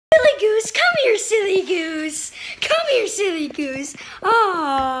goose. Come here, silly goose.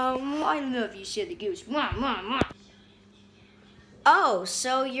 Oh, I love you, silly goose. Mwah, mwah, mwah. Oh,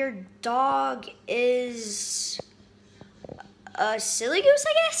 so your dog is a silly goose,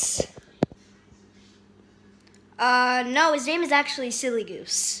 I guess? No, his name is actually Silly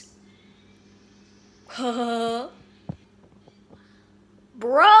Goose. Bro,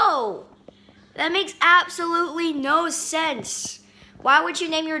 that makes absolutely no sense. Why would you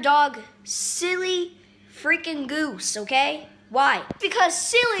name your dog Silly freaking Goose, okay? Why? Because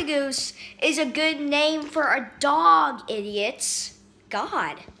Silly Goose is a good name for a dog, idiots.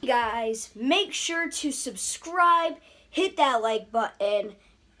 God. Guys, make sure to subscribe, hit that like button,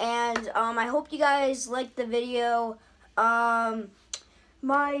 and I hope you guys liked the video.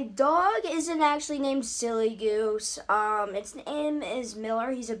 My dog isn't actually named Silly Goose. Its name is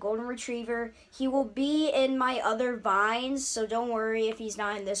Miller. He's a golden retriever. He will be in my other vines, so don't worry if he's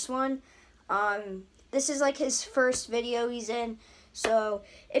not in this one. This is like his first video he's in. So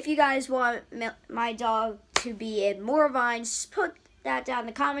if you guys want my dog to be in more vines, just put that down in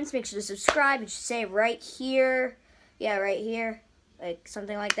the comments. Make sure to subscribe. It should say right here. Yeah, right here. Like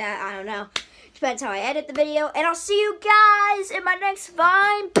something like that. I don't know. Depends how I edit the video. And I'll see you guys in my next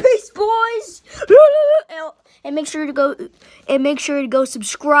vine. Peace, boys. And make sure to go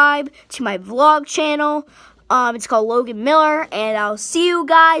subscribe to my vlog channel. It's called Logan Miller. And I'll see you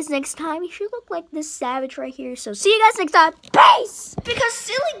guys next time. You should look like this savage right here. So see you guys next time. Peace. Because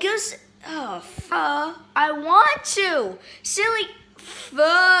Silly Goose. Oh, I want to. Silly.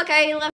 Fuck. I left.